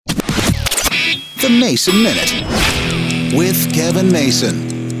The Mason Minute with Kevin Mason.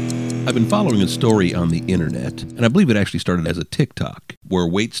 I've been following a story on the internet, and I believe it actually started as a TikTok, where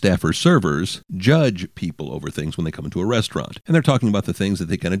waitstaff or servers judge people over things when they come into a restaurant. And they're talking about the things that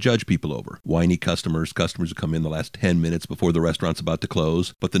they kind of judge people over. Whiny customers who come in the last 10 minutes before the restaurant's about to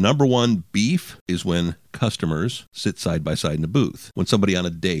close. But the number one beef is when customers sit side by side in a booth. When somebody on a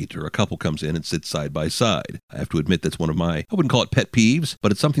date or a couple comes in and sits side by side. I have to admit that's one of my, I wouldn't call it pet peeves,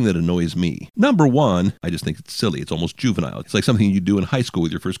 but it's something that annoys me. Number one, I just think it's silly. It's almost juvenile. It's like something you do in high school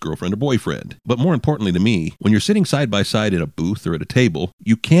with your first girlfriend or boyfriend. But more importantly to me, when you're sitting side by side in a booth or at a table,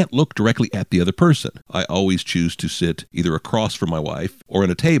 you can't look directly at the other person. I always choose to sit either across from my wife or at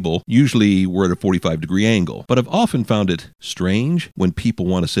a table. Usually we're at a 45-degree angle. But I've often found it strange when people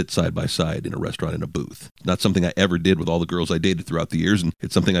want to sit side by side in a restaurant in a booth. Not something I ever did with all the girls I dated throughout the years, and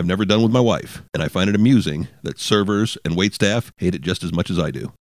it's something I've never done with my wife. And I find it amusing that servers and waitstaff hate it just as much as I do.